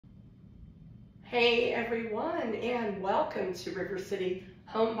Hey everyone, and welcome to River City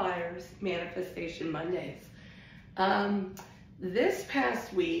Homebuyers Manifestation Mondays. This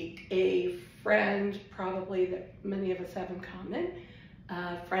past week, a friend, probably that many of us have in common,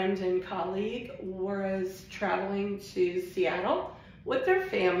 friend and colleague, was traveling to Seattle with their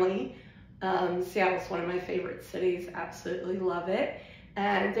family. Seattle's one of my favorite cities, absolutely love it.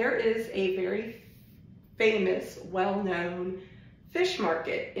 And there is a very famous, well-known fish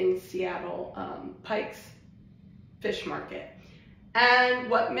market in Seattle, Pike's Fish Market. And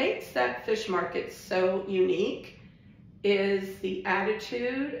what makes that fish market so unique is the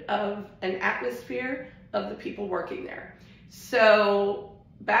attitude of an atmosphere of the people working there. So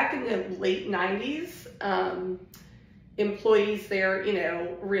back in the late 90s, employees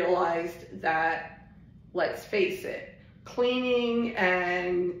there, realized that, let's face it, cleaning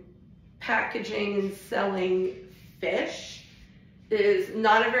and packaging and selling fish is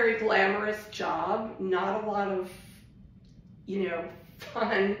not a very glamorous job, not a lot of,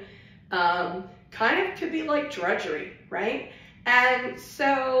 fun, kind of could be like drudgery, right? And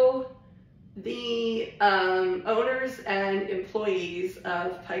so the owners and employees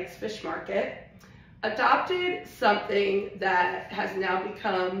of Pike's Fish Market adopted something that has now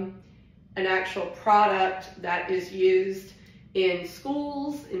become an actual product that is used in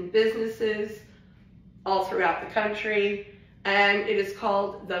schools, in businesses, all throughout the country. And it is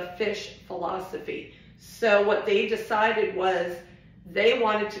called the fish philosophy. So what they decided was they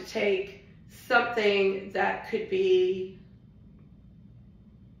wanted to take something that could be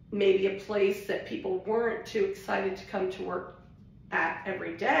maybe a place that people weren't too excited to come to work at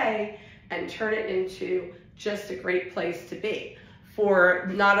every day and turn it into just a great place to be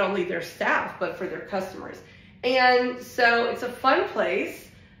for not only their staff, but for their customers. And so it's a fun place.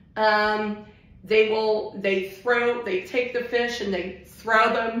 They take the fish and they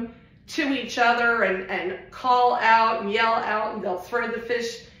throw them to each other and call out and yell out, and they'll throw the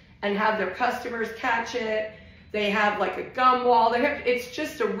fish and have their customers catch it. They have like a gum wall. It's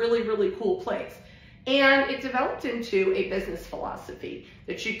just a really, really cool place. And it developed into a business philosophy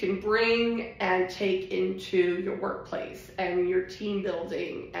that you can bring and take into your workplace and your team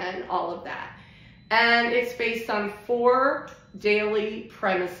building and all of that. And it's based on 4 daily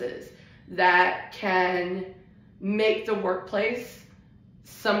premises that can make the workplace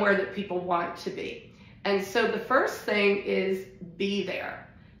somewhere that people want to be. And so the first thing is be there.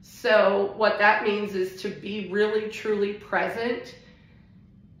 So what that means is to be really, truly present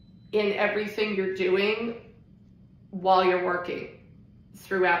in everything you're doing while you're working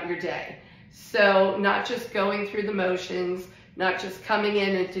throughout your day. So not just going through the motions, not just coming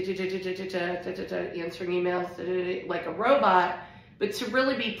in and answering emails like a robot, but to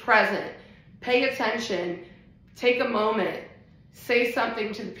really be present, pay attention, take a moment, say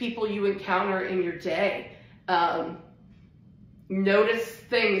something to the people you encounter in your day. Notice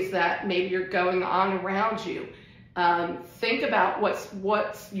things that maybe are going on around you. Think about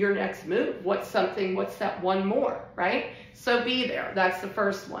what's your next move, what's that one more, right? So be there, that's the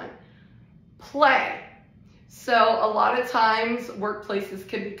first one. Play. So a lot of times workplaces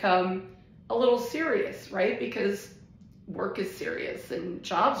can become a little serious, right? Because work is serious and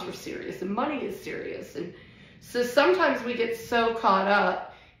jobs are serious and money is serious. And so sometimes we get so caught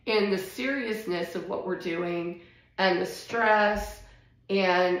up in the seriousness of what we're doing and the stress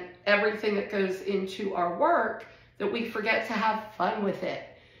and everything that goes into our work that we forget to have fun with it.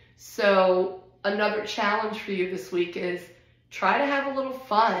 So another challenge for you this week is try to have a little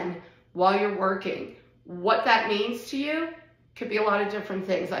fun while you're working. What that means to you could be a lot of different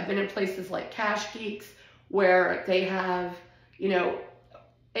things. I've been in places like Cash Geeks where they have,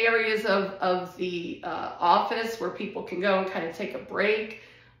 areas of the office where people can go and kind of take a break.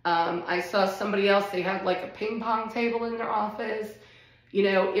 I saw somebody else, they had like a ping pong table in their office.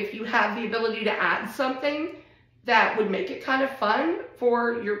 If you have the ability to add something that would make it kind of fun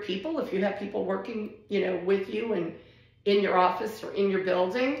for your people, if you have people working, with you and in your office or in your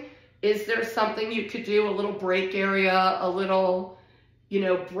building, is there something you could do, a little break area, a little,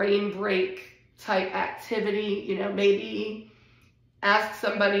 brain break type activity, maybe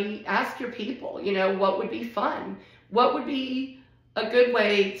ask your people, what would be fun? What would be a good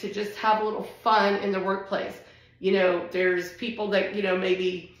way to just have a little fun in the workplace? There's people that,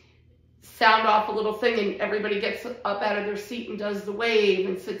 maybe sound off a little thing and everybody gets up out of their seat and does the wave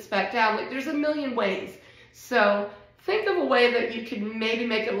and sits back down. Like there's a million ways. So think of a way that you can maybe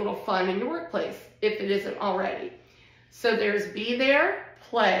make it a little fun in your workplace if it isn't already. So there's be there,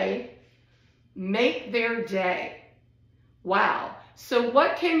 play, make their day. Wow. So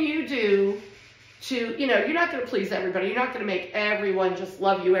what can you do to, you're not going to please everybody. You're not going to make everyone just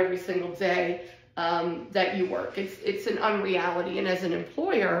love you every single day. that you work. It's an unreality. And as an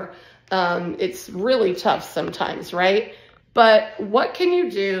employer, it's really tough sometimes, right? But what can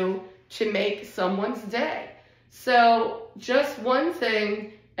you do to make someone's day? So just one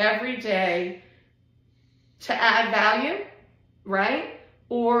thing every day to add value, right?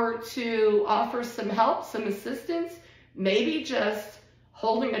 Or to offer some help, some assistance, maybe just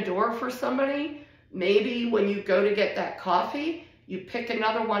holding a door for somebody. Maybe when you go to get that coffee, you pick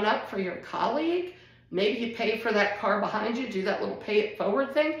another one up for your colleague. Maybe you pay for that car behind you, do that little pay it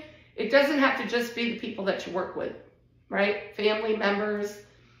forward thing. It doesn't have to just be the people that you work with, right? Family members,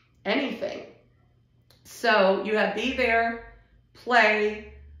 anything. So you have be there,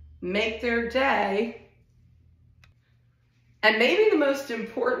 play, make their day. And maybe the most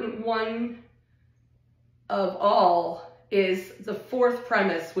important one of all is the fourth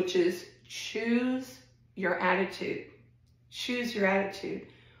premise, which is choose your attitude. Choose your attitude.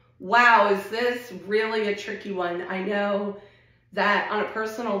 Wow, is this really a tricky one? I know that on a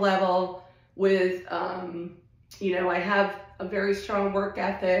personal level with, I have a very strong work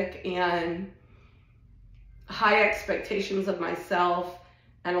ethic and high expectations of myself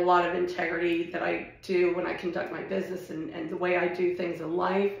and a lot of integrity that I do when I conduct my business and the way I do things in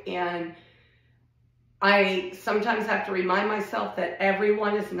life. And I sometimes have to remind myself that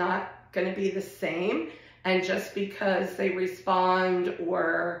everyone is not going to be the same. And just because they respond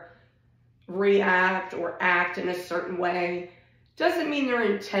or react or act in a certain way doesn't mean they're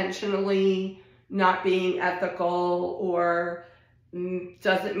intentionally not being ethical, or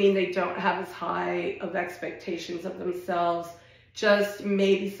doesn't mean they don't have as high of expectations of themselves. Just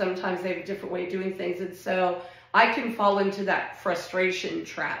maybe sometimes they have a different way of doing things. And so I can fall into that frustration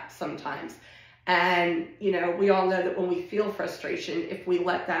trap sometimes. And, we all know that when we feel frustration, if we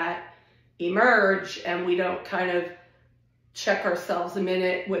let that emerge and we don't kind of check ourselves a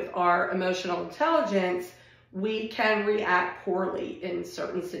minute with our emotional intelligence, we can react poorly in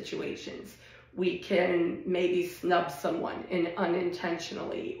certain situations. We can maybe snub someone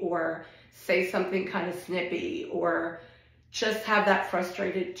unintentionally, or say something kind of snippy, or just have that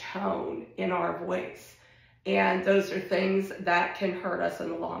frustrated tone in our voice. And those are things that can hurt us in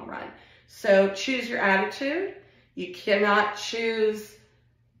the long run. So choose your attitude. You cannot choose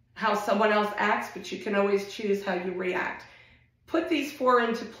how someone else acts, but you can always choose how you react. Put these 4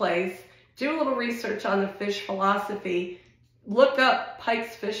 into place. Do a little research on the fish philosophy. Look up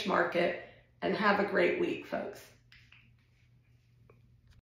Pike's Fish Market and have a great week, folks.